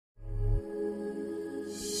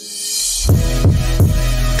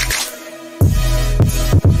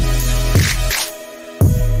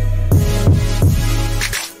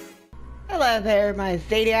there, my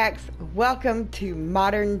Zaniacs. Welcome to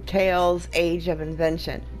Modern Tales Age of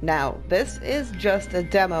Invention. Now, this is just a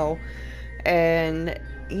demo, and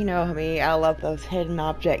you know me, I love those hidden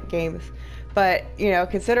object games. But, you know,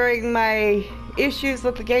 considering my issues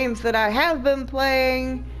with the games that I have been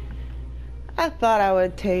playing, I thought I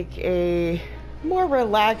would take a more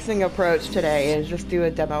relaxing approach today and just do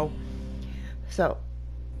a demo. So,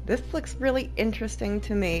 this looks really interesting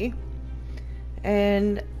to me,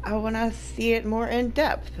 and I want to see it more in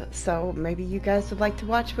depth, so maybe you guys would like to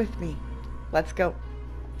watch with me. Let's go.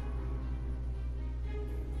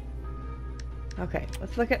 Okay,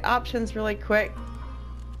 let's look at options really quick.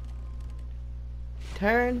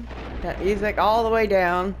 Turn that music all the way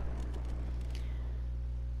down.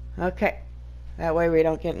 Okay, that way we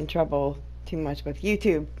don't get in trouble too much with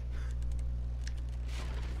YouTube.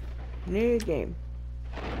 New game.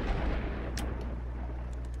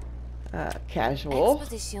 Casual.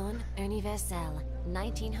 Exposition Universelle,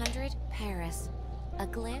 1900, Paris. A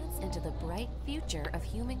glance into the bright future of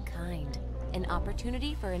humankind. An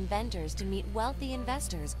opportunity for inventors to meet wealthy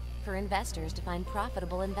investors, for investors to find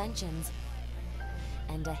profitable inventions.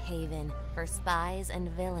 And a haven for spies and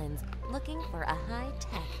villains looking for a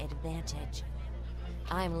high-tech advantage.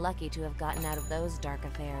 I'm lucky to have gotten out of those dark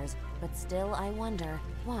affairs, but still I wonder,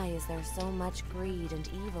 why is there so much greed and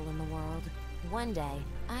evil in the world? One day,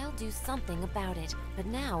 I'll do something about it, but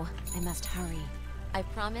now I must hurry. I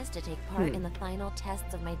promised to take part in the final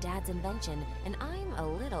tests of my dad's invention, and I'm a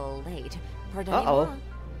little late. Pardonnez-moi.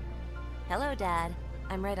 Hello, Dad.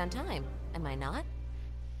 I'm right on time, am I not?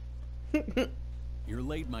 You're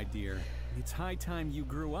late, my dear. It's high time you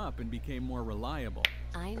grew up and became more reliable.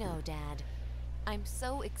 I know, Dad. I'm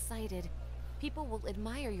so excited. People will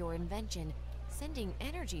admire your invention, sending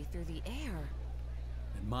energy through the air.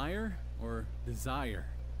 Admire or desire?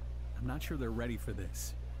 I'm not sure they're ready for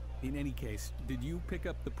this. In any case, did you pick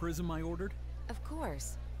up the prism I ordered? Of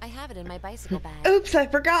course. I have it in my bicycle bag. Oops, I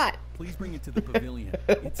forgot. Please bring it to the pavilion.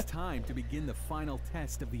 It's time to begin the final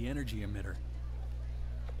test of the energy emitter.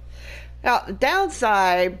 Now, the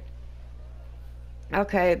downside...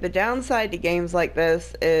 Okay, the downside to games like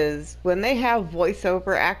this is when they have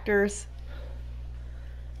voiceover actors,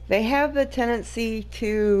 they have the tendency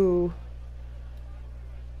to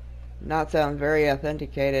not sound very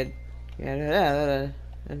authenticated. You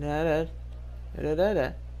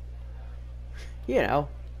know.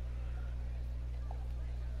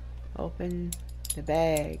 Open the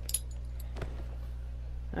bag.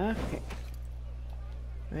 Okay.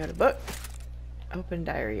 We got a book. Open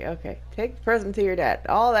diary. Okay. Take the present to your dad.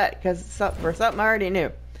 All that because it's for something I already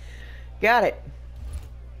knew. Got it.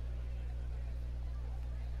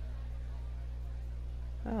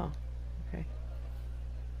 Oh. Okay.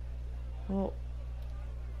 Well.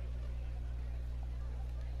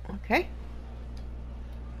 Okay.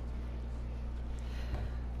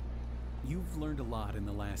 You've learned a lot in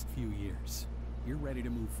the last few years. You're ready to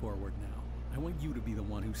move forward now. I want you to be the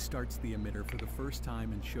one who starts the emitter for the first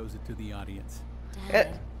time and shows it to the audience.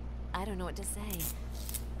 Dad, I don't know what to say. I'm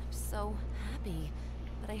so happy,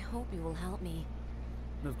 but I hope you will help me.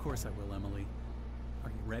 Of course I will, Emily. Are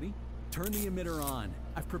you ready? Turn the emitter on.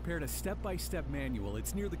 I've prepared a step-by-step manual.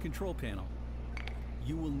 It's near the control panel.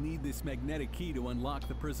 You will need this magnetic key to unlock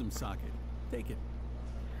the prism socket. Take it.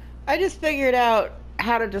 I just figured out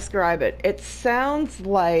how to describe it. It sounds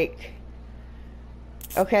like...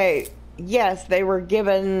 Okay, yes, they were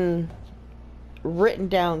given written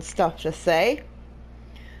down stuff to say,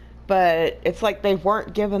 but it's like they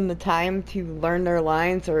weren't given the time to learn their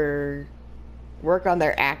lines or work on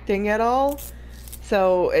their acting at all.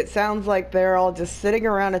 So it sounds like they're all just sitting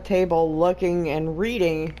around a table looking and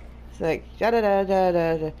reading. It's like, da da da da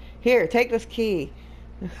da da. Here, take this key.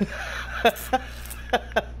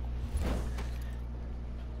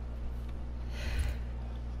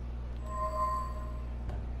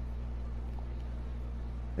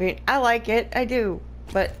 I mean, I like it, I do,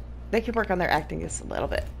 but they could work on their acting just a little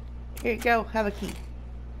bit. Here you go, have a key.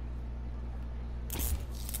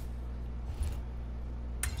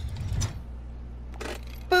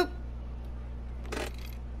 Boop.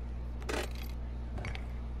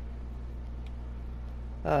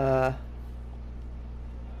 Oh.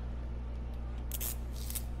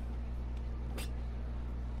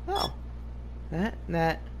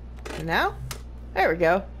 That. And now? There we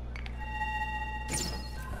go.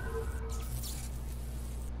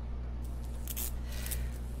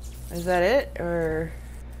 Is that it? Or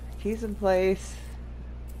keys in place?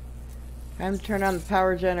 Time to turn on the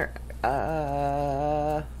power generator.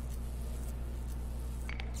 I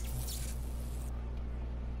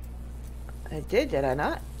did I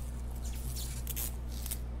not?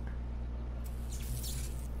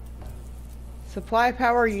 Supply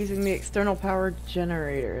power using the external power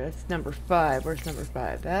generator. That's number 5. Where's number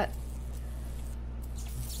 5? That.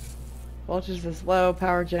 Voltage is low.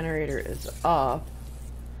 Power generator is off.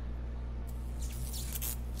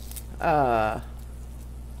 I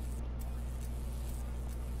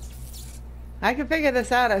can figure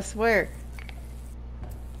this out, I swear.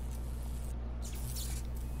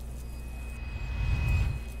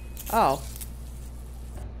 Oh.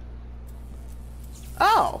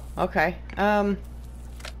 Oh, okay. Woo!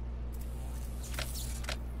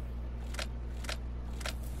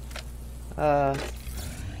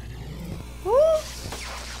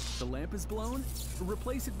 The lamp is blown?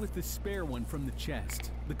 Replace it with the spare one from the chest.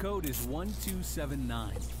 The code is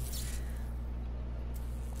 1279.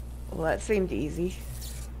 Well, that seemed easy.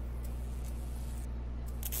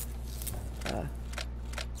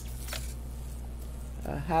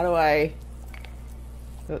 How do I...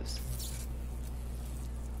 Oops.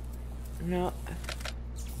 No.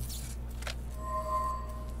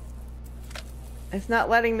 It's not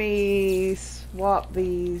letting me swap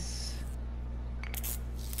these.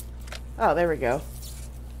 Oh, there we go.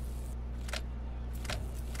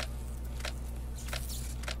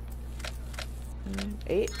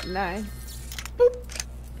 Eight, 9. Boop.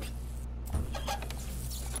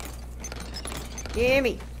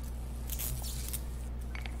 Gimme.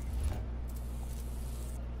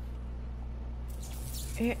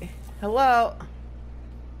 Hello.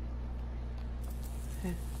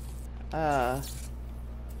 How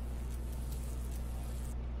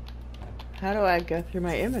do I go through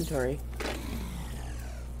my inventory?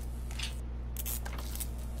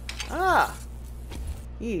 Ah.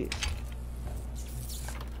 Use.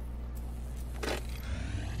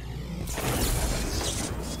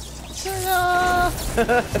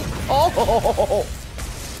 Oh!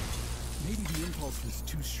 Maybe the impulse was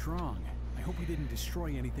too strong. I hope we didn't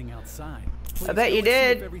destroy anything outside. Please I bet you go and see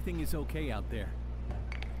did. if everything is okay out there.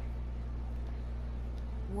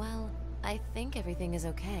 Well, I think everything is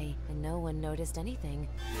okay, and no one noticed anything.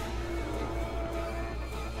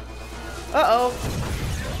 Uh-oh.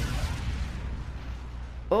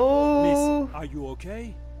 Oh. Miss, are you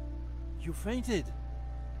okay? You fainted.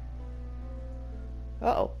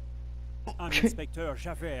 Uh-oh. I'm Inspector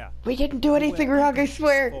Javert. We didn't do anything wrong, I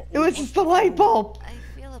swear. It was just the light bulb. I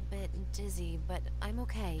feel a bit dizzy, but I'm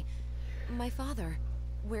okay. My father,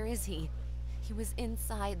 where is he? He was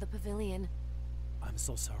inside the pavilion. I'm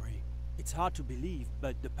so sorry. It's hard to believe,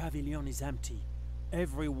 but the pavilion is empty.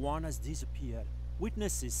 Everyone has disappeared.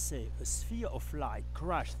 Witnesses say a sphere of light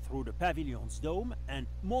crashed through the pavilion's dome and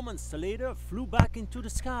moments later flew back into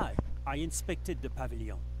the sky. I inspected the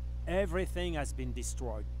pavilion. Everything has been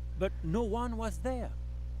destroyed, but no one was there.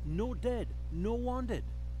 No dead, no wounded.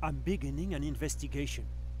 I'm beginning an investigation.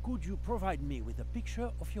 Could you provide me with a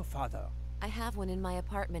picture of your father? I have one in my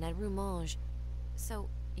apartment at Rue Monge. So,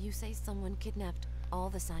 you say someone kidnapped all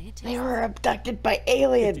the scientists? They were abducted by It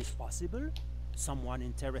aliens. is possible. Someone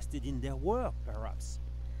interested in their work, perhaps.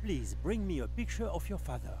 Please bring me a picture of your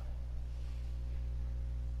father.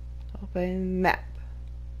 Open map.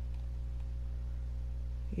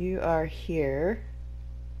 You are here.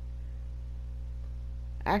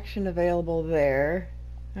 Action available there.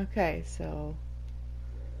 Okay, so...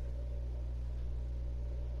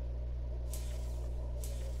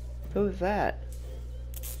 Who's that?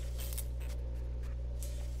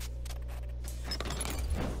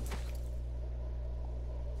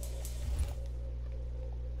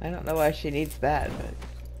 I don't know why she needs that, but...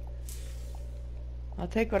 I'll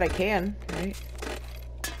take what I can, right?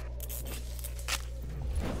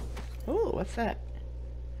 Ooh, what's that?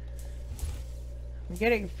 I'm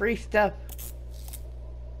getting free stuff.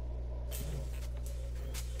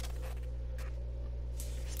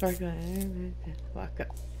 Sparkling. Walk up.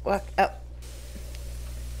 Walk up.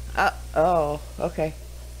 Oh, okay.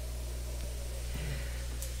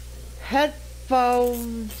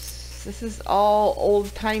 Headphones. This is all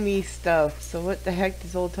old-timey stuff. So what the heck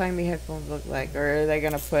does old-timey headphones look like? Or are they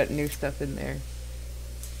gonna put new stuff in there?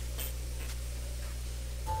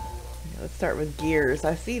 Let's start with gears.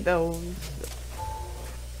 I see those.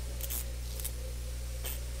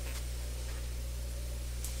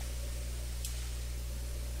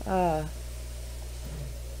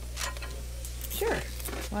 Sure.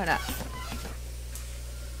 Why not?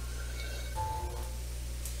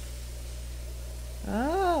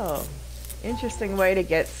 Oh. Interesting way to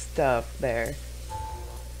get stuff there.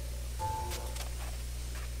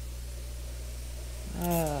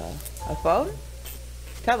 A phone?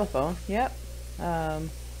 Telephone, yep.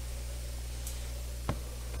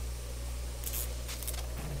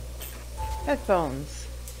 Headphones.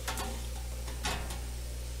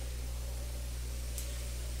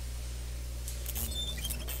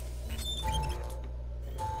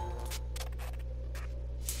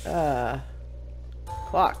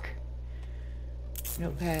 Clock.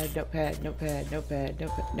 Notepad, notepad, notepad, notepad,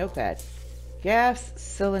 notepad, notepad. Gas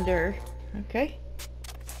cylinder. Okay.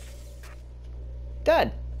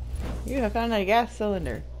 Done. You have found a gas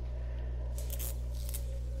cylinder.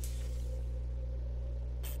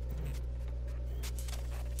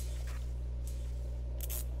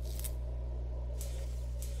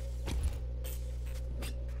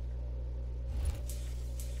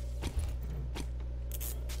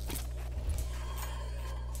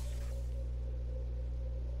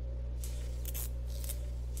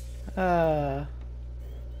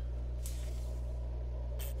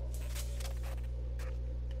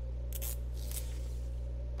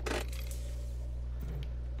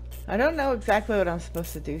 I don't know exactly what I'm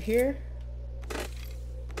supposed to do here.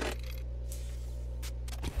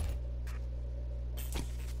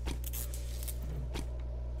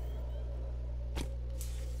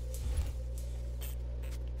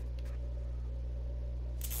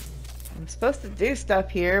 I'm supposed to do stuff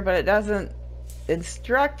here, but it doesn't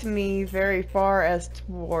instruct me very far as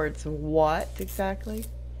towards what exactly.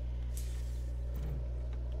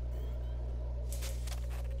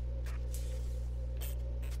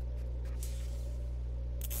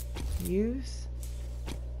 Use.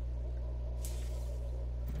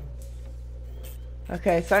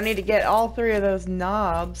 Okay, so I need to get all three of those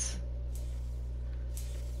knobs.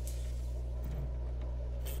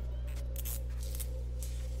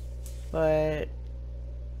 But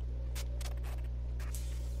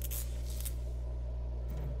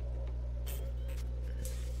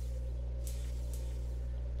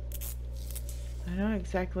I don't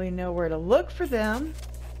exactly know where to look for them.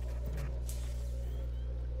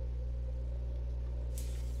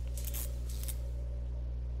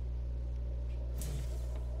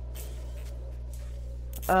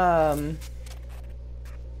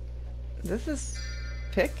 This is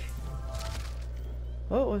pick.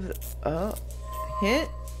 What was it? Oh, hint.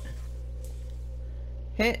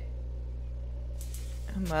 Hint.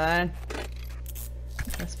 Come on.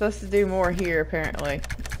 I'm supposed to do more here, apparently.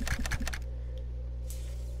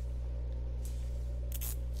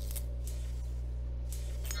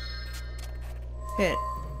 Hint.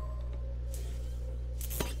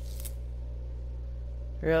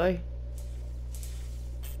 Really?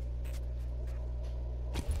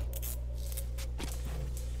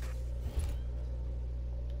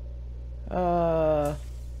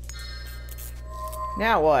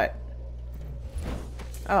 Now what?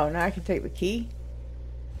 Oh, now I can take the key?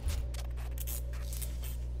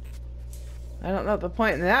 I don't know what the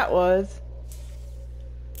point in that was.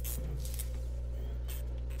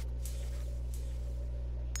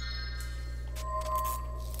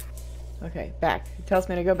 Okay, back. It tells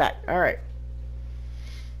me to go back. Alright.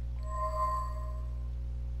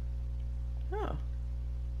 Oh.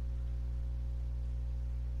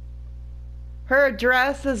 Her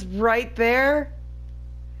address is right there?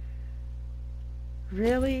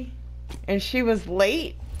 Really? And she was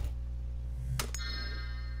late?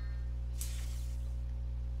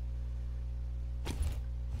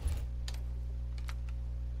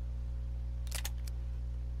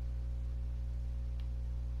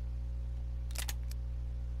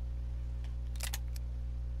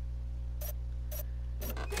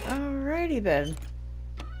 Alrighty then.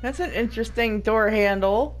 That's an interesting door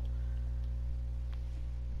handle.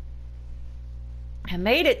 I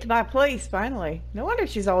made it to my place, finally. No wonder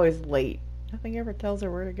she's always late. Nothing ever tells her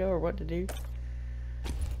where to go or what to do.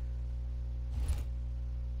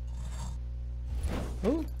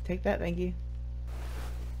 Ooh, take that, thank you.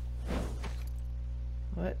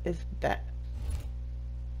 What is that?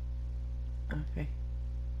 Okay.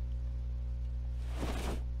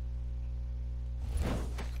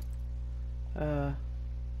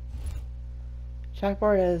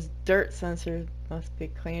 Chalkboard has dirt sensor. Must be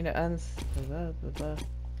cleaned to blah, blah,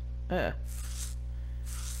 blah.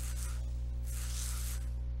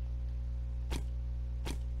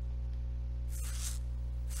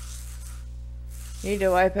 Need to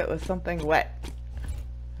wipe it with something wet.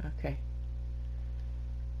 Okay.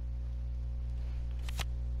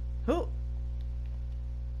 Ooh.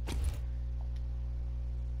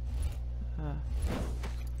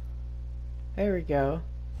 There we go.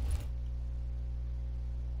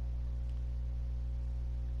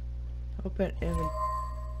 Open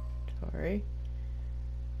inventory.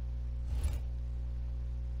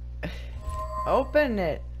 Open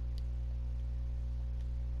it.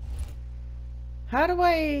 How do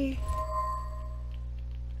I...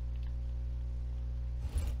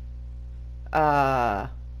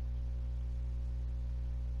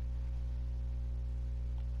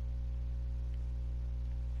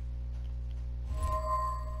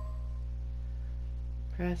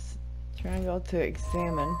 Press triangle to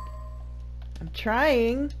examine. I'm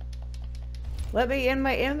trying. Let me in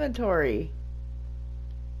my inventory.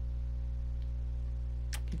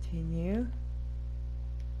 Continue.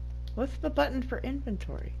 What's the button for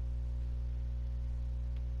inventory?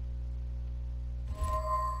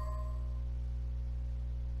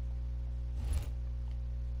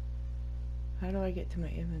 How do I get to my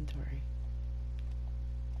inventory?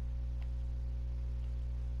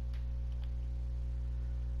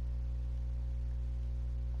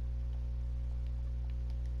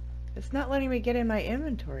 It's not letting me get in my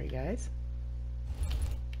inventory, guys.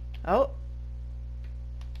 Oh.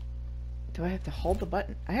 Do I have to hold the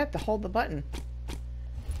button? I have to hold the button.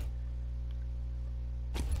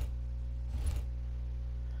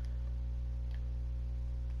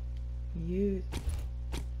 Use.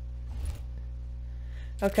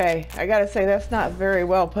 Okay, I gotta say that's not very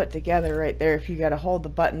well put together right there if you gotta hold the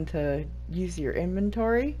button to use your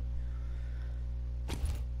inventory.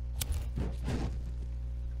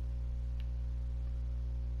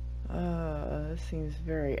 This seems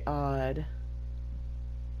very odd.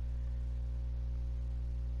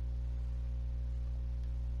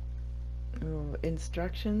 Ooh,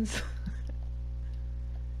 instructions.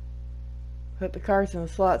 Put the cards in the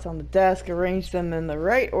slots on the desk, arrange them in the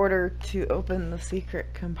right order to open the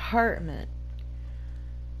secret compartment.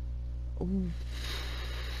 Ooh.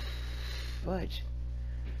 Fudge.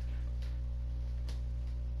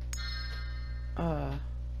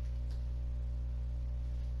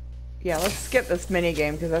 Yeah, let's skip this mini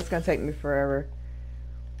game because that's gonna take me forever.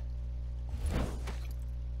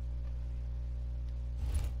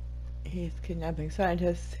 He's kidnapping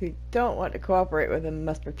scientists who don't want to cooperate with him.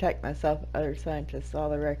 Must protect myself. Other scientists, all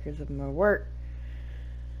the records of my work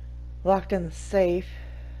locked in the safe.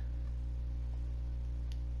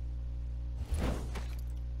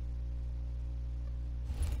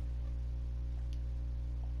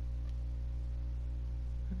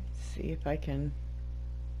 Let me see if I can.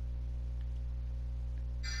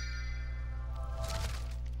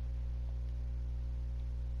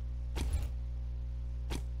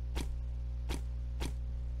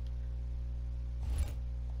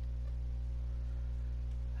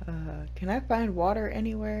 Can I find water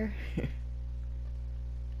anywhere?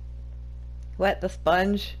 Wet the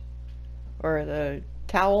sponge or the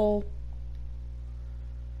towel.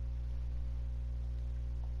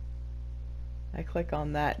 I click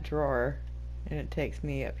on that drawer and it takes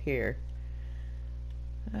me up here.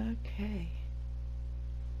 Okay.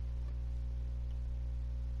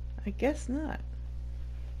 I guess not.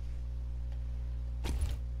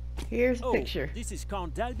 Here's a picture. This is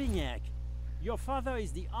Count d'Albignac. Your father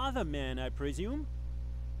is the other man, I presume?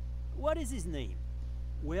 What is his name?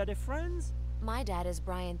 Were they friends? My dad is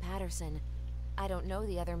Brian Patterson. I don't know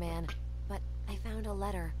the other man, but I found a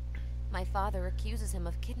letter. My father accuses him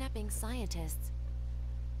of kidnapping scientists.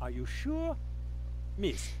 Are you sure?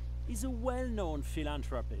 Miss, he's a well-known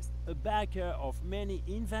philanthropist, a backer of many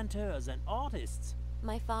inventors and artists.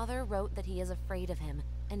 My father wrote that he is afraid of him,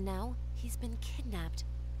 and now he's been kidnapped.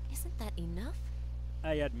 Isn't that enough?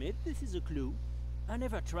 I admit this is a clue. I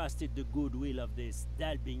never trusted the goodwill of this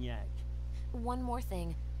d'Albignac. One more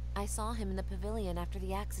thing. I saw him in the pavilion after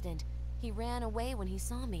the accident. He ran away when he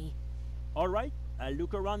saw me. All right, I'll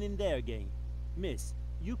look around in there again. Miss,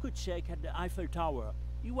 you could check at the Eiffel Tower.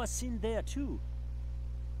 He was seen there too.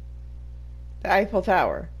 The Eiffel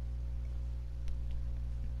Tower.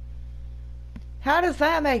 How does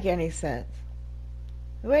that make any sense?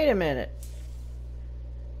 Wait a minute.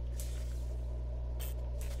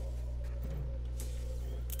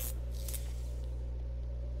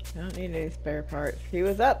 I don't need any spare parts. He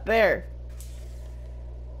was up there.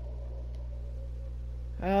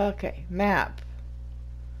 Okay, map.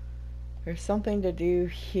 There's something to do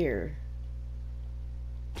here.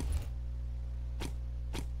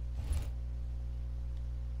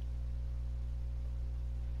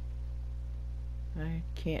 I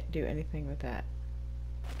can't do anything with that.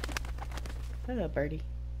 Hello, birdie.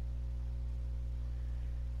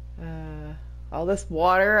 All this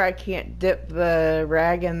water, I can't dip the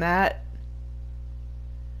rag in that.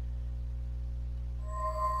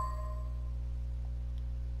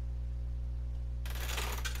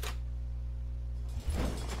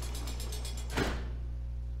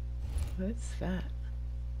 What's that?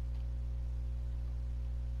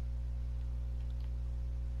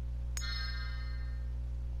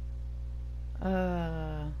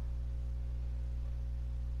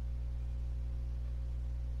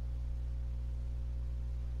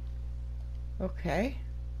 Okay.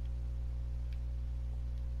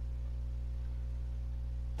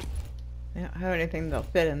 I don't have anything that'll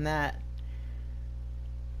fit in that.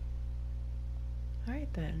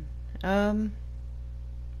 Alright then.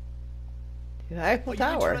 To the Eiffel Are you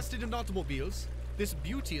Tower. interested in automobiles? This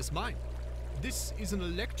beauty is mine. This is an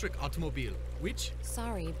electric automobile, which...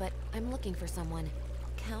 Sorry, but I'm looking for someone.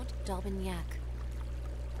 Count Dalbignac.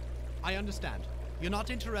 I understand. You're not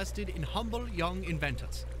interested in humble young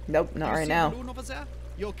inventors. Nope, not You right see now. the balloon over there?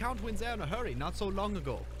 Your account went there in a hurry not so long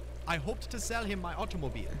ago. I hoped to sell him my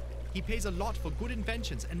automobile. He pays a lot for good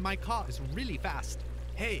inventions and my car is really fast.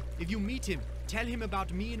 Hey, if you meet him, tell him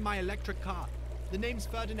about me and my electric car. The name's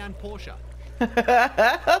Ferdinand Porsche.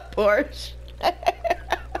 Porsche.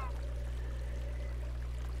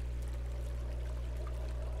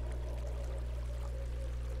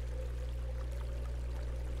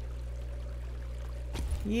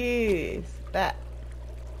 Use that.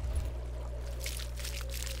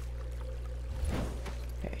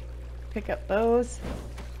 Okay, pick up those.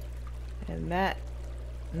 And that.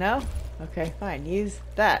 No? Okay, fine. Use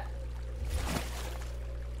that.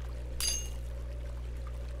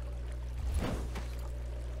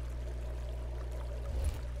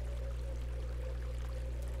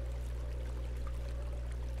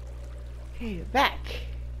 Okay, back.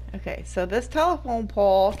 Okay, so this telephone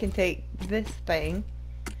pole can take this thing.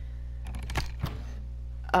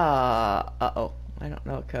 Uh-oh. I don't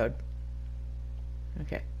know a code.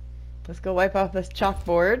 Okay. Let's go wipe off this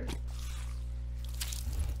chalkboard.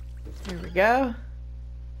 There we go.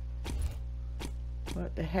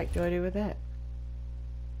 What the heck do I do with that?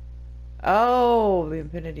 Oh, the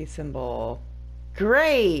infinity symbol.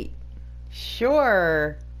 Great!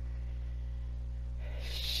 Sure.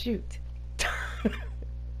 Shoot.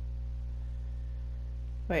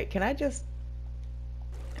 Wait, can I just...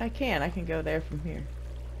 I can go there from here.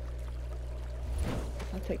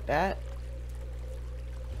 I'll take that.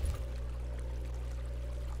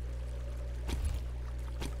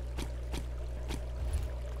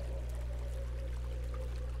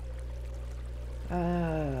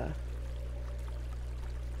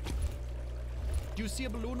 Do you see a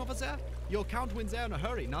balloon over there? Your account went there in a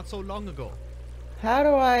hurry not so long ago. How do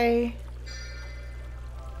I...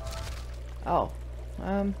 Oh,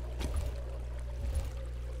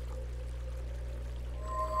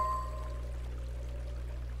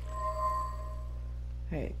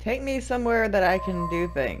 Hey, take me somewhere that I can do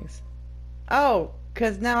things. Oh,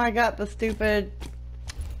 'cause now I got the stupid...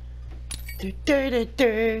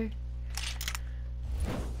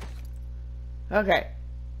 Okay.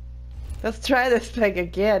 Let's try this thing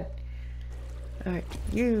again. Alright,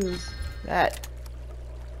 use that.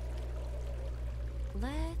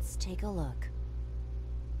 Let's take a look.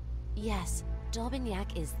 Yes,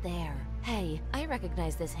 Dalbignac is there. Hey, I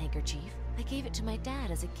recognize this handkerchief. I gave it to my dad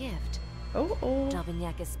as a gift. Oh, oh.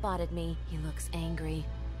 Dalbignac has spotted me. He looks angry.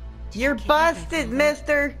 You're Take care of my busted, father.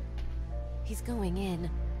 mister! He's going in.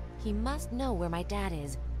 He must know where my dad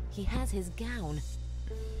is. He has his gown.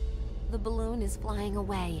 The balloon is flying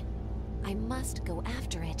away. I must go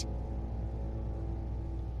after it.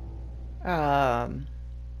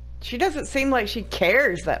 She doesn't seem like she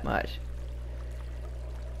cares that much.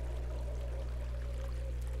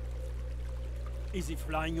 Is he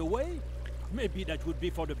flying away? Maybe that would be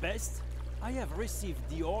for the best. I have received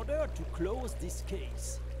the order to close this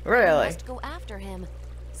case. I Really? must go after him.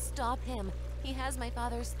 Stop him. He has my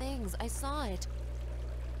father's things. I saw it.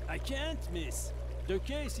 I can't, miss. The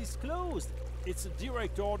case is closed. It's a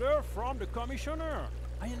direct order from the commissioner.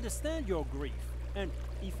 I understand your grief. And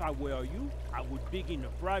if I were you, I would begin a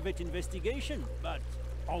private investigation. But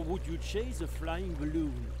how would you chase a flying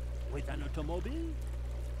balloon? With an automobile?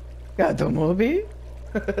 Automobile?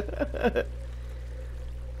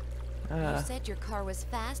 You said your car was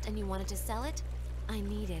fast and you wanted to sell it? I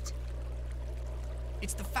need it.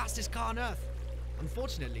 It's the fastest car on Earth.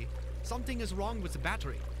 Unfortunately, something is wrong with the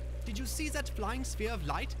battery. Did you see that flying sphere of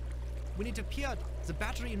light? When it appeared, the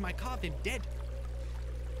battery in my car went dead.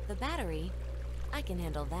 The battery? I can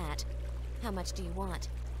handle that. How much do you want?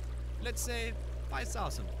 Let's say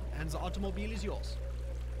 5,000, and the automobile is yours.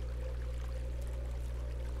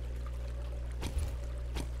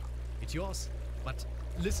 It's yours, but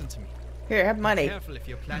listen to me. Here, have money. Be careful if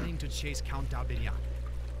you're planning to chase Count d'Albignac.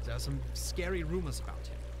 There are some scary rumors about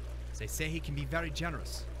him. They say he can be very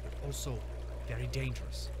generous, but also very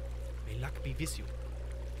dangerous. May luck be with you.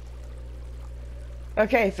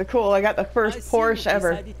 Okay, so cool. I got the first I see Porsche you ever.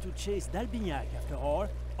 decided to chase Dalbignac after all.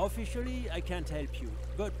 Officially, I can't help you.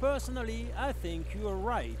 But personally, I think you are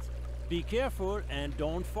right. Be careful and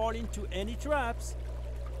don't fall into any traps.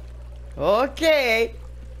 Okay.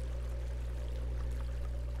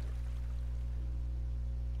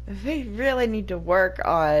 They really need to work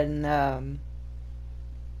on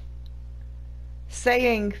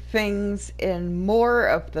saying things in more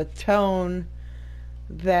of the tone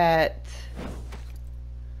that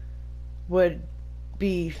would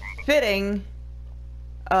be fitting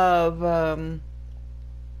of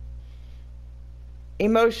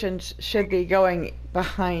emotions should be going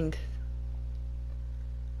behind.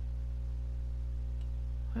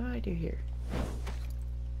 What do I do here?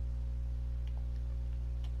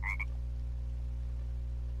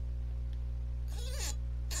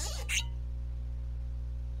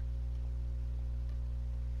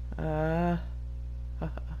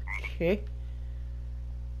 Okay.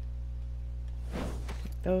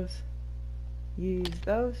 Those. Use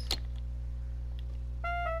those.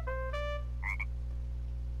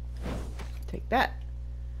 Take that.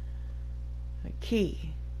 A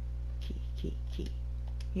key. Key.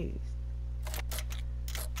 Use.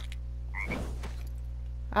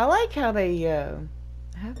 I like how they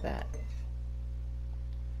have that.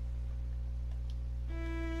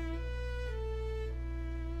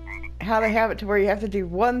 How they have it to where you have to do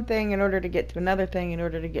one thing in order to get to another thing in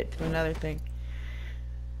order to get to another thing.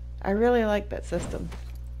 I really like that system.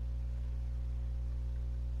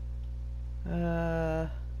 Oh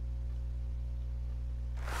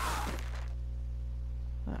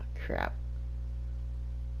crap.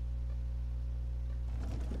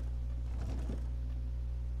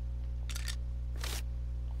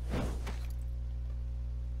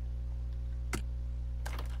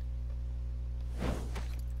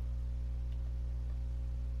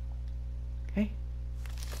 Okay.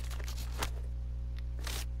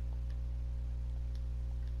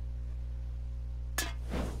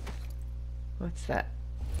 What's that?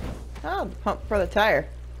 Oh, the pump for the tire.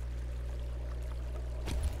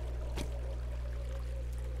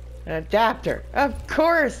 An adapter. Of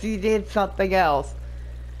course you did something else.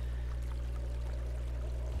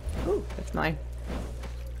 Ooh, that's mine.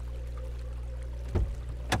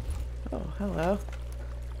 Oh, hello.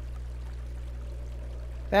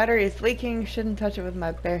 Battery is leaking. Shouldn't touch it with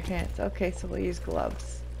my bare hands. Okay, so we'll use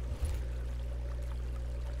gloves.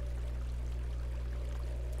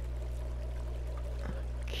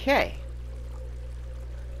 Okay.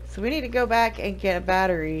 So we need to go back and get a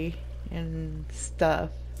battery and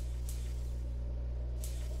stuff.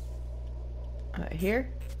 Here.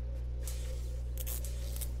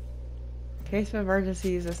 Case of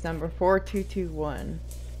emergency is this number 4221.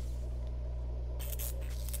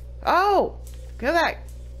 Oh! Go back.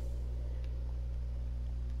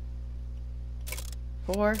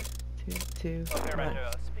 4221.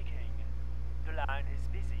 Operator speaking. The line is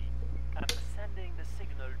busy. I'm sending the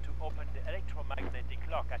signal to open the electromagnetic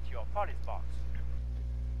lock at your police box.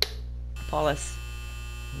 Police.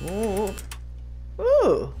 Ooh.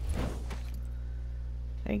 Ooh.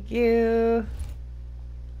 Thank you.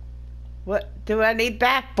 What do I need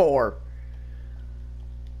that for?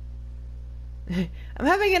 I'm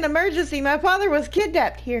having an emergency. My father was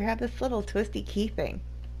kidnapped. Here, have this little twisty key thing.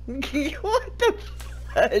 What the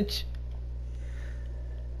fudge?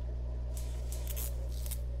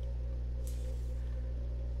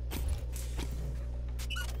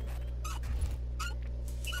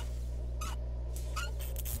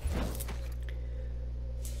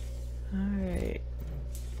 Alright.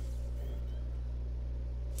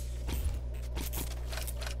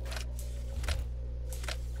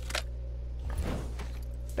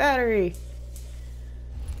 Battery.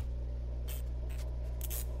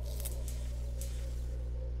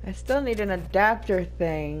 I still need an adapter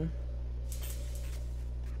thing.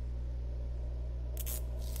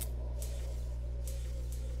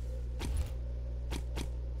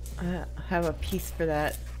 I have a piece for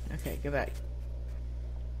that. Okay, go back.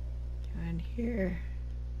 Go in here.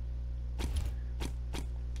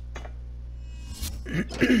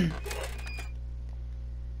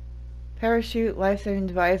 Parachute, life-saving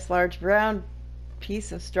device, large round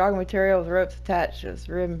piece of strong material with ropes attached to its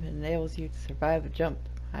rim enables you to survive a jump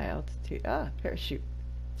high altitude. Ah, parachute.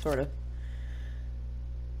 Sort of.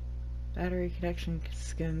 Battery connection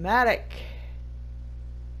schematic.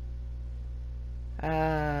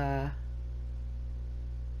 I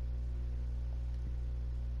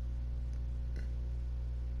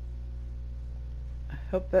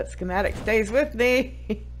hope that schematic stays with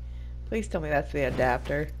me. Please tell me that's the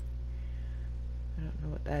adapter. I don't know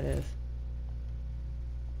what that is.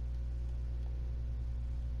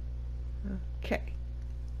 Okay.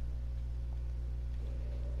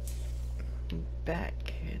 Back.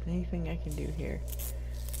 Anything I can do here?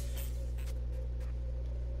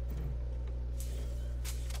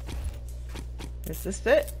 Does this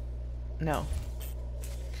fit? No.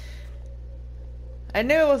 I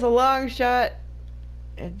knew it was a long shot.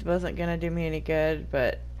 It wasn't gonna do me any good,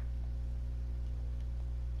 but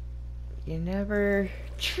you never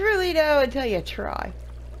truly know until you try.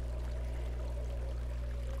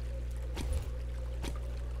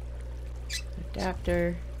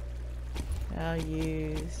 Adapter. I'll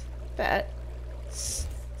use that.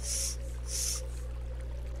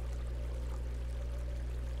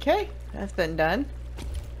 Okay, that's been done.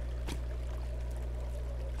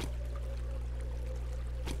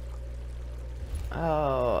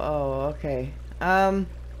 Oh, okay.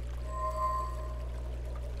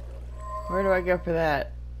 Where do I go for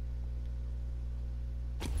that?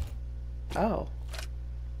 Oh.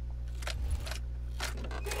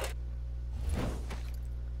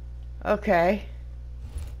 Okay.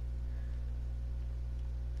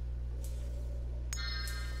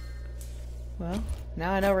 Well,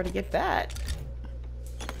 now I know where to get that.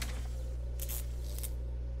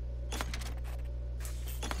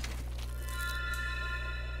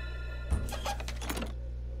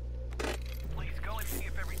 Please go and see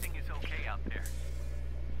if everything is okay out there.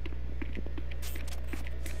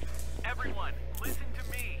 Everyone, listen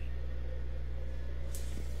to me.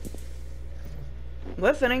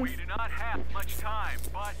 Listening. We do not have much time,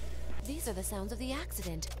 but These are the sounds of the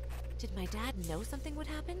accident. Did my dad know something would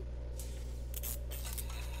happen?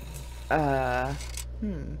 I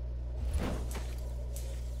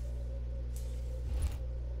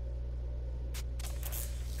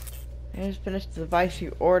just finished the device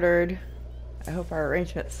you ordered. I hope our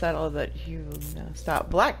arrangement's settled that you will now stop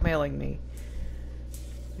blackmailing me.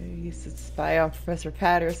 You used to spy on Professor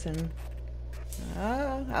Patterson.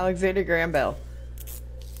 Alexander Graham Bell.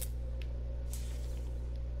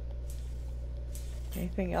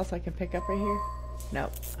 Anything else I can pick up right here?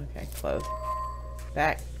 Nope. Okay, close.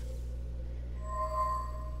 Back.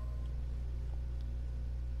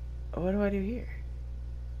 What do I do here?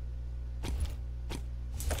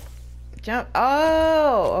 Jump.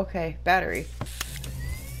 Oh, okay. Battery.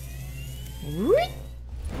 Whoop.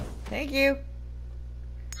 Thank you.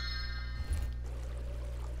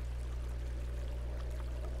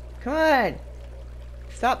 Come on.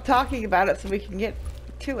 Stop talking about it so we can get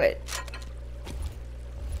to it.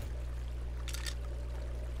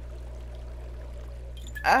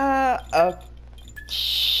 Oh,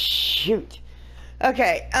 shoot.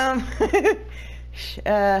 Okay,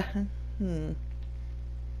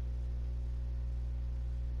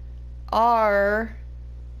 R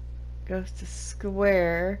goes to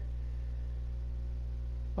square.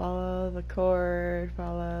 Follow the cord,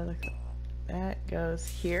 that goes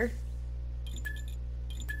here.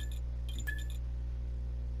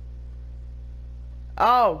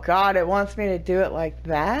 Oh God, it wants me to do it like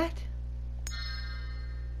that?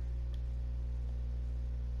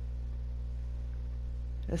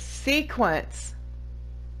 The sequence.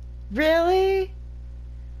 Really?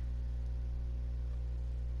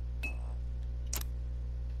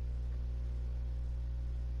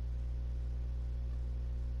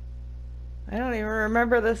 I don't even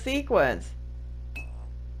remember the sequence.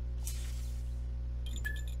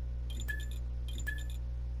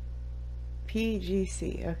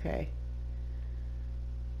 PGC, okay.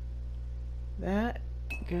 That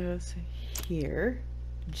goes here.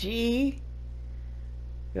 G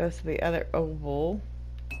goes to the other oval.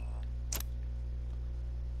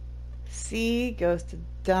 C goes to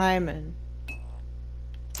diamond.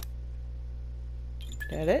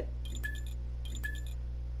 That it?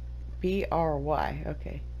 B R Y.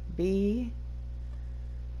 Okay. B.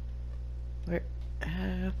 Where?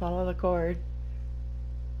 Follow the cord.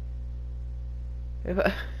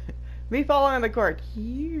 Me following the cord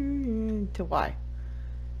to Y.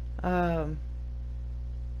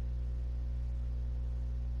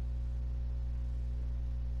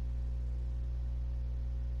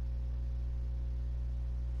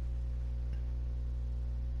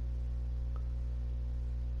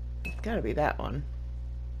 It's gotta be that one.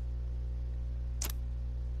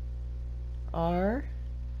 R.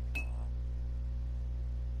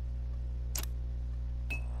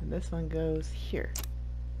 And this one goes here.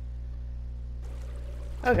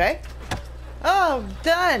 Okay. Oh,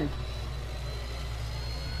 done!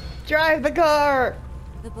 Drive the car!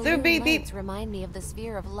 The So balloon beep, beep. lights remind me of the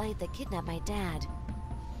sphere of light that kidnapped my dad.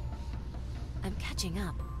 I'm catching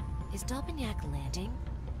up. Is Dalbignac landing?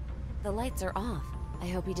 The lights are off. I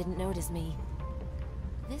hope he didn't notice me.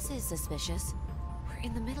 This is suspicious. We're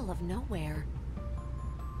in the middle of nowhere.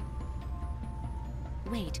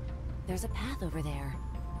 Wait, there's a path over there.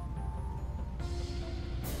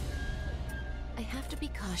 I have to be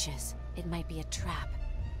cautious. It might be a trap.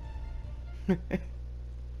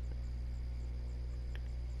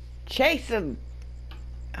 Chase him!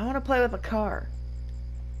 I want to play with a car.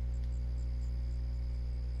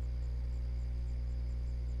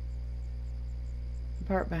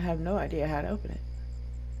 part, but I have no idea how to open it.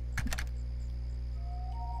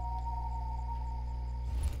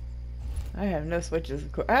 I have no switches.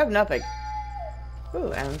 I have nothing.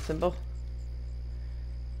 Ooh, M symbol.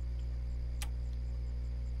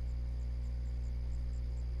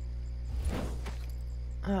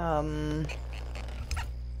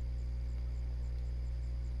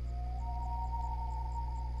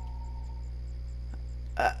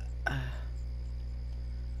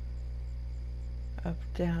 Up,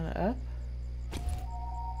 down, up.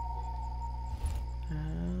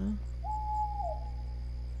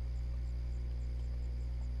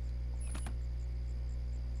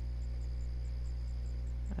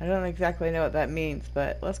 I don't exactly know what that means,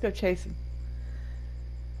 but let's go chase him.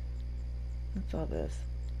 What's all this?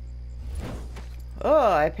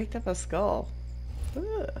 Oh, I picked up a skull.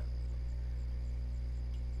 Ugh.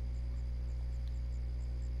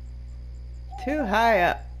 Too high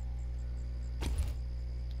up.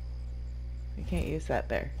 I can't use that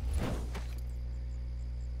there.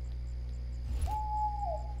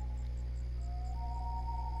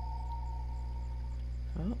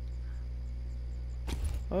 Oh.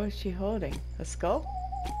 What is she holding? A skull?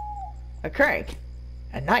 A crank?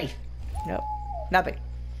 A knife? Nope. Nothing.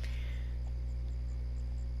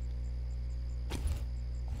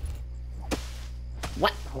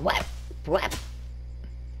 What?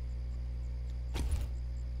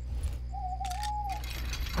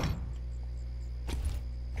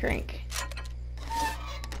 Crank.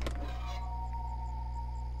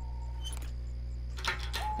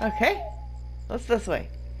 Okay. What's this way?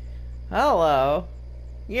 Hello.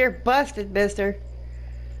 You're busted, mister.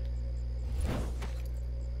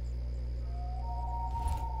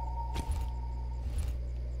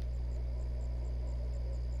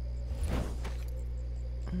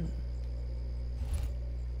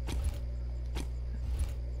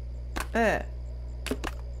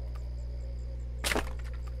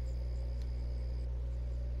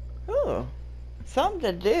 Ooh, something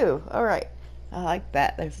to do. All right, I like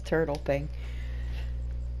that. There's a turtle thing.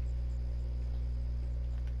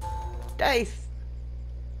 Dice.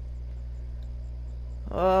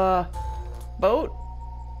 Boat.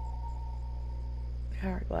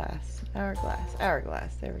 Hourglass. Hourglass.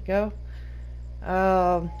 Hourglass. There we go.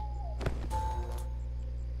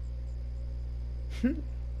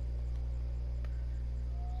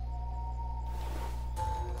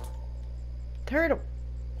 Turtle.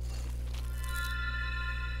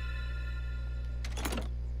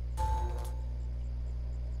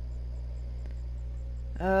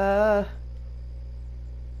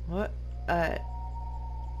 What? A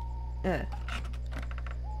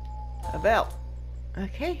belt.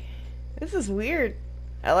 Okay. This is weird.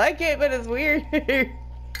 I like it, but it's weird. This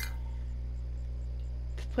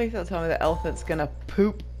place don't tell me the elephant's gonna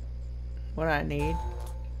poop what I need.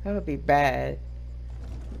 That would be bad.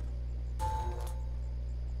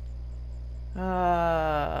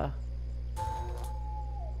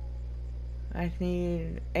 I need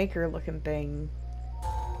an anchor looking thing.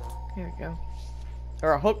 There we go.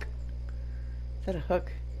 Or a hook. Is that a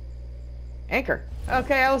hook? Anchor.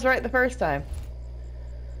 Okay, I was right the first time.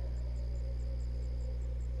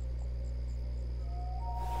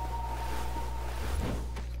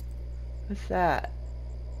 What's that?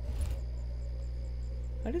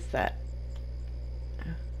 What is that?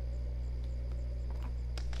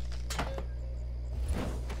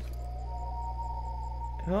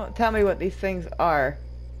 It won't tell me what these things are.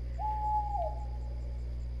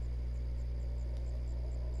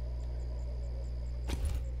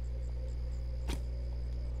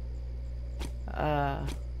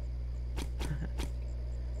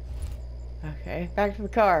 Okay, back to the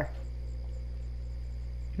car.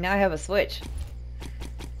 Now I have a switch.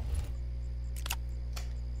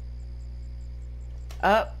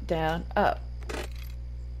 Up, down, up.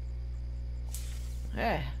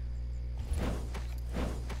 Yeah.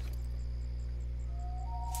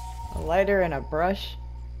 A lighter and a brush.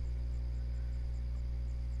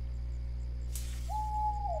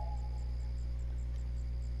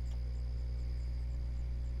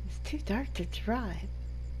 It's too dark to drive.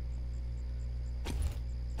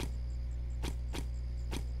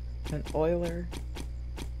 An oiler.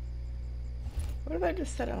 What if I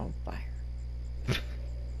just set it on fire?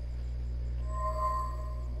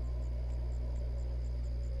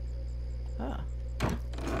 Oh.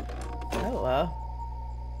 Hello.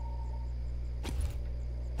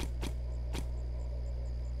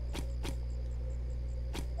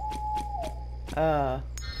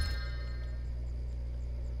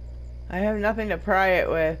 I have nothing to pry it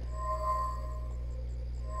with.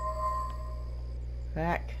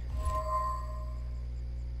 Back.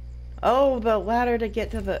 Oh, the ladder to get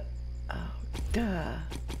to the... Oh, duh.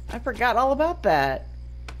 I forgot all about that.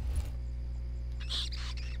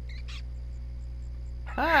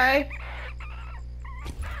 Hi.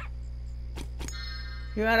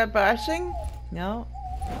 You want a brushing? No?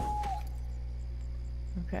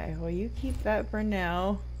 Okay, well you keep that for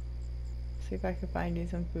now. See if I can find you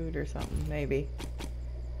some food or something, maybe.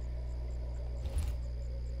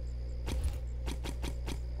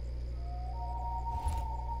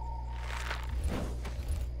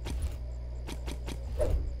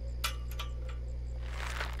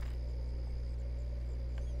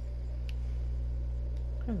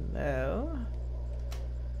 Hello.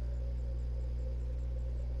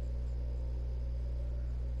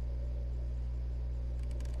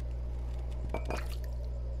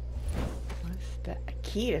 What's that? A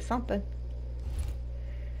key to something.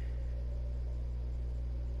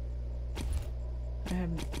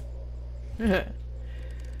 Alright,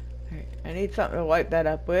 I need something to wipe that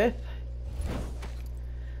up with.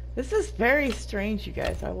 This is very strange, you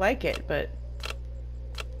guys. I like it, but...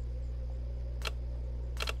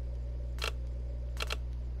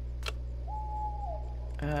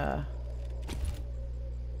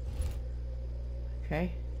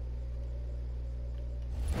 Okay.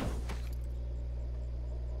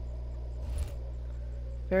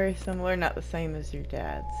 Very similar, not the same as your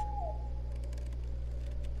dad's.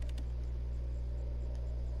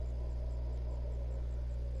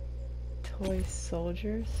 Toy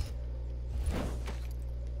soldiers.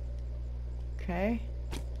 Okay.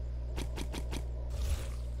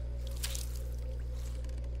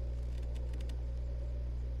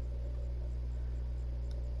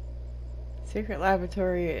 Secret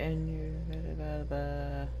laboratory and you...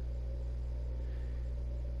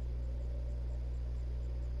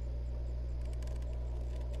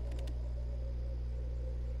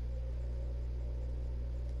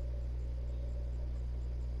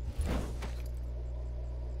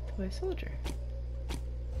 Toy soldier.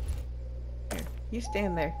 Here, you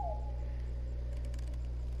stand there.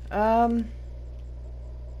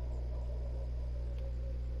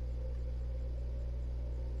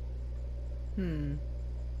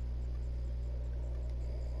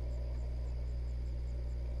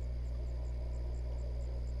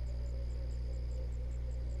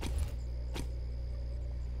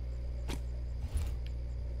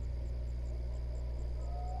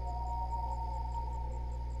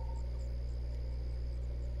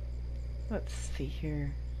 Let's see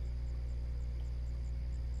here.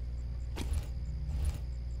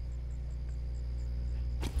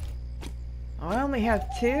 Oh, I only have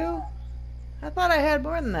 2? I thought I had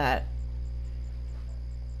more than that.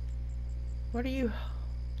 What are you...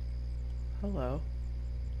 Hello.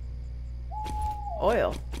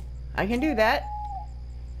 Oil. I can do that.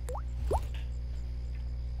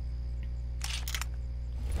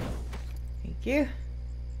 Thank you.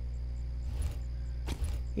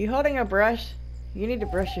 You holding a brush? You need to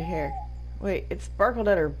brush your hair. Wait, it sparkled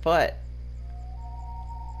at her butt.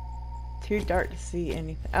 Too dark to see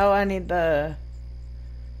anything. Oh, I need the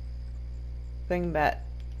thing that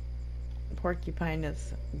porcupine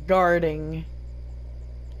is guarding.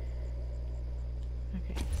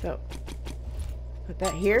 Okay, so put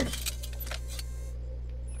that here.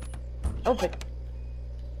 Open.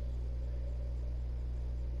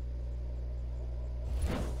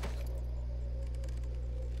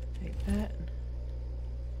 Take that.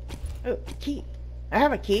 Oh, key. I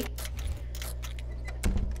have a key.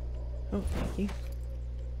 Oh, thank you.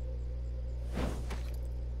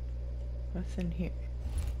 What's in here?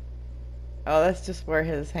 Oh, that's just where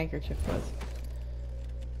his handkerchief was.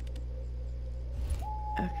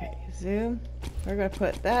 Okay, zoom. We're gonna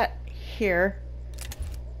put that here.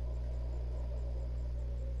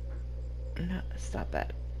 No, stop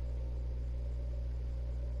that.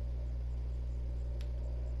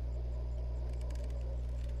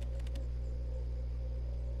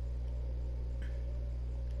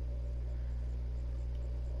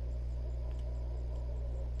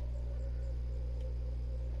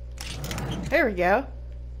 There we go.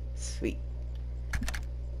 Sweet.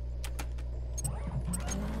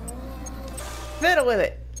 Fiddle with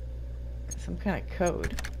it. Some kind of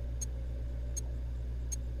code.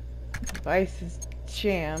 Device is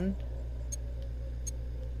jammed.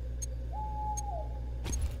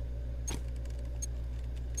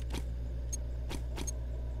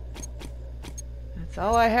 That's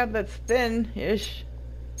all I have that's thin-ish.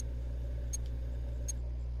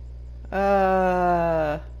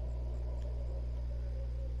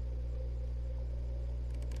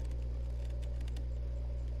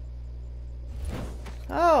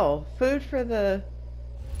 Oh, food for the...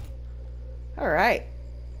 Alright.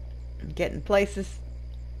 getting places.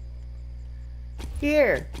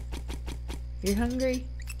 Here. You hungry?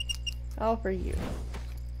 All for you.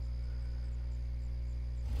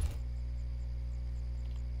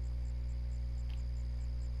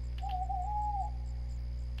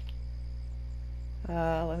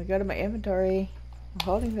 Let me go to my inventory. I'm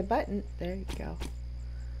holding the button. There you go.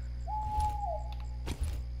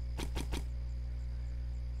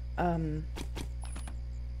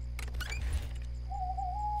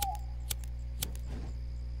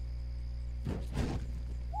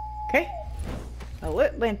 Okay. A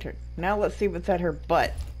lit lantern. Now let's see what's at her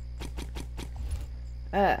butt.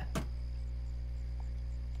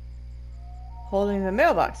 Holding the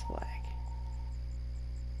mailbox flag.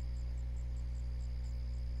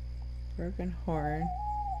 Broken horn.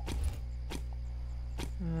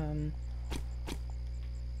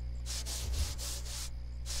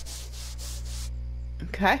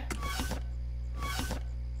 Okay.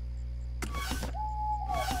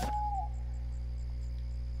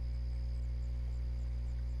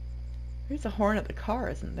 There's a horn at the car,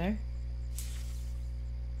 isn't there?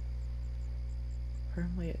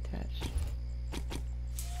 Firmly attached.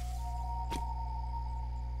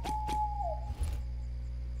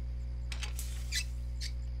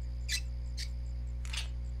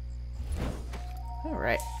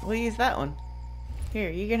 Alright, we'll use that one. Here,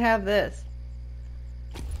 you can have this.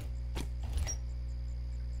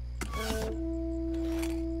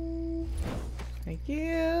 Thank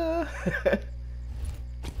you.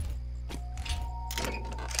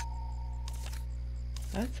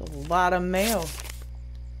 That's a lot of mail.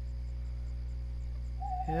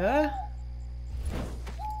 Yeah.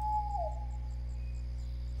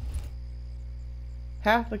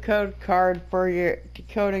 Half the code card for your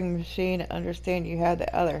decoding machine. Understand you had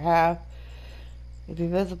the other half. The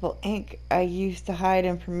invisible ink I used to hide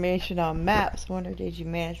information on maps. Wonder did you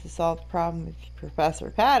manage to solve the problem with Professor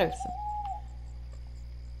Patterson?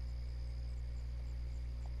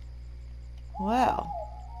 Well.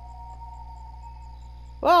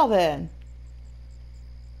 Well then.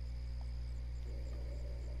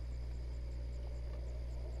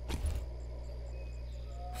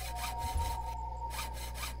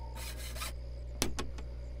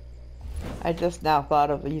 I just now thought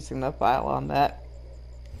of using the file on that.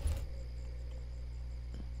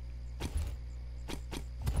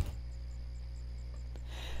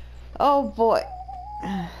 Oh boy.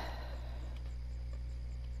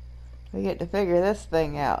 We get to figure this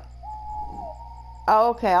thing out. Oh,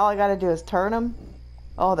 okay, all I gotta do is turn them.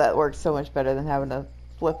 Oh, that works so much better than having to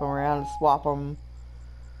flip them around and swap them.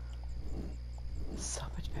 So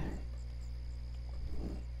much better.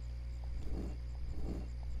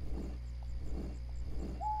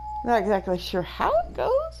 Not exactly sure how it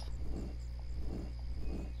goes.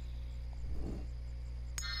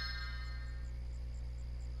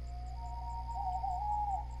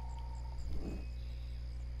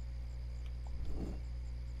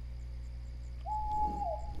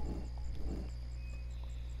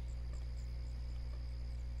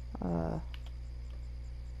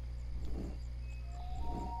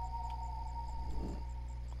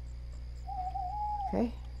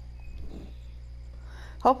 Okay.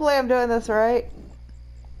 Hopefully I'm doing this right.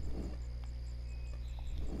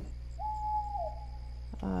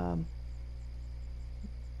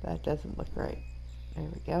 That doesn't look right. There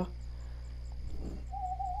we go.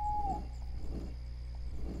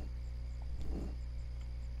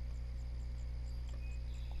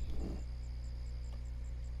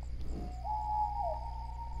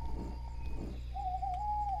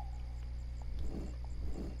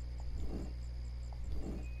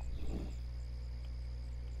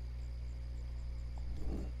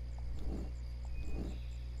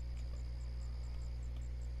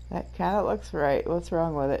 That kind of looks right. What's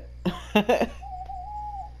wrong with it?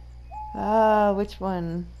 Which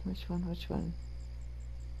one? Which one? Which one?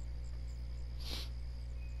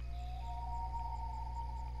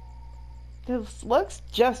 This looks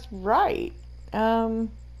just right.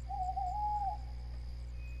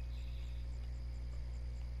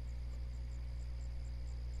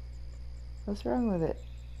 What's wrong with it?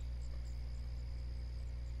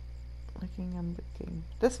 I'm looking.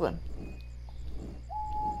 This one.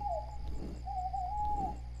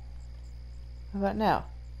 How about now?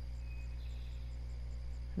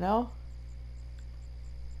 No?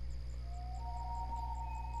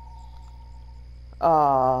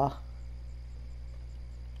 Aww.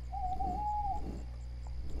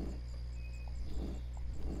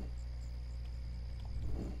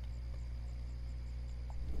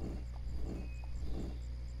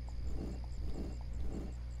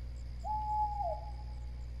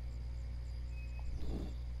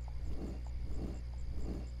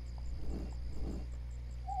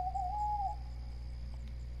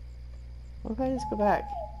 What if I just go back?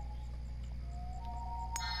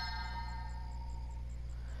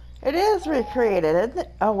 It is recreated, isn't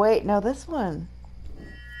it? Oh wait, no, this one.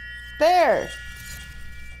 There!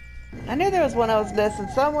 I knew there was one I was missing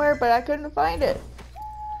somewhere, but I couldn't find it.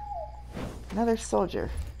 Another soldier.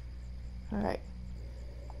 Alright.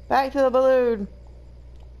 Back to the balloon.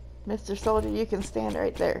 Mr. Soldier, you can stand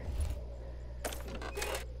right there.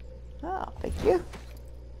 Oh, thank you.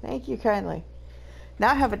 Thank you kindly.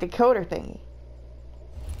 Now I have a decoder thingy.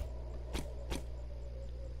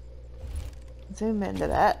 Zoom into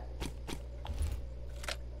that.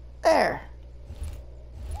 There.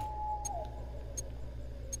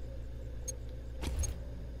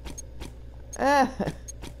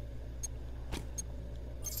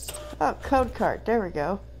 Oh, code card. There we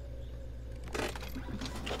go.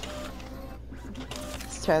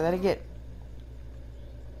 Let's try that again.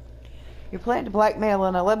 Your plan to blackmail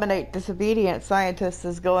and eliminate disobedient scientists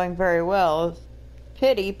is going very well.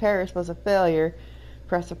 Pity Paris was a failure.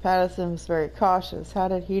 Professor Patterson was very cautious. How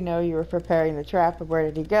did he know you were preparing the trap, and where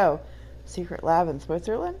did he go? Secret lab in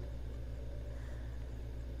Switzerland?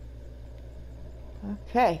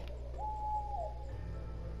 Okay.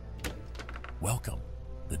 Welcome.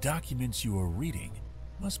 The documents you are reading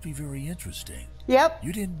must be very interesting. Yep.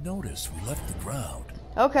 You didn't notice we left the ground.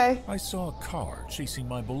 Okay. I saw a car chasing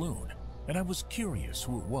my balloon, and I was curious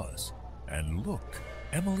who it was. And look,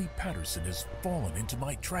 Emily Patterson has fallen into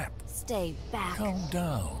my trap. Stay back. Calm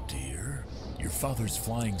down, dear. Your father's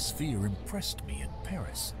flying sphere impressed me in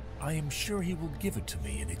Paris. I am sure he will give it to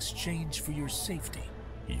me in exchange for your safety.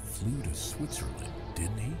 He flew to Switzerland,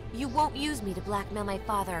 didn't he? You won't use me to blackmail my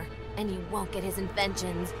father, and you won't get his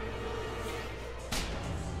inventions.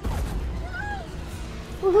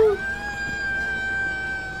 Woohoo!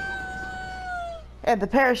 And the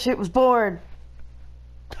parachute was born.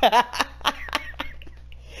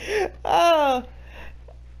 Oh,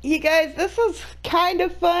 you guys, this was kind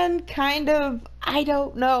of fun, kind of, I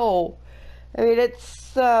don't know. I mean,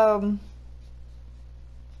 it's,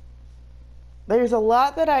 there's a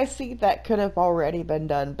lot that I see that could have already been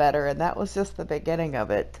done better, and that was just the beginning of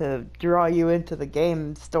it, to draw you into the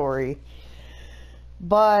game story.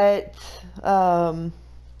 But, you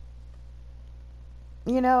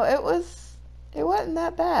know, it wasn't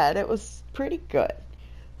that bad. It was pretty good.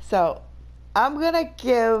 So, I'm gonna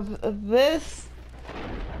give this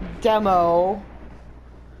demo,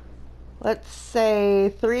 let's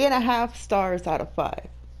say 3.5 stars out of 5.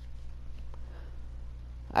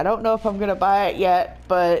 I don't know if I'm gonna buy it yet,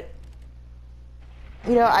 but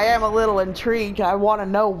you know, I am a little intrigued. I want to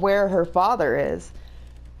know where her father is.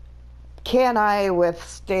 Can I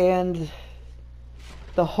withstand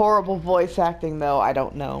the horrible voice acting though? I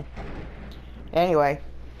don't know. Anyway,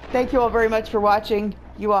 thank you all very much for watching.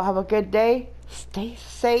 You all have a good day. Stay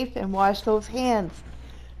safe and wash those hands.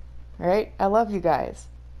 Alright? I love you guys.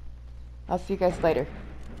 I'll see you guys later.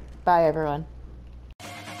 Bye, everyone.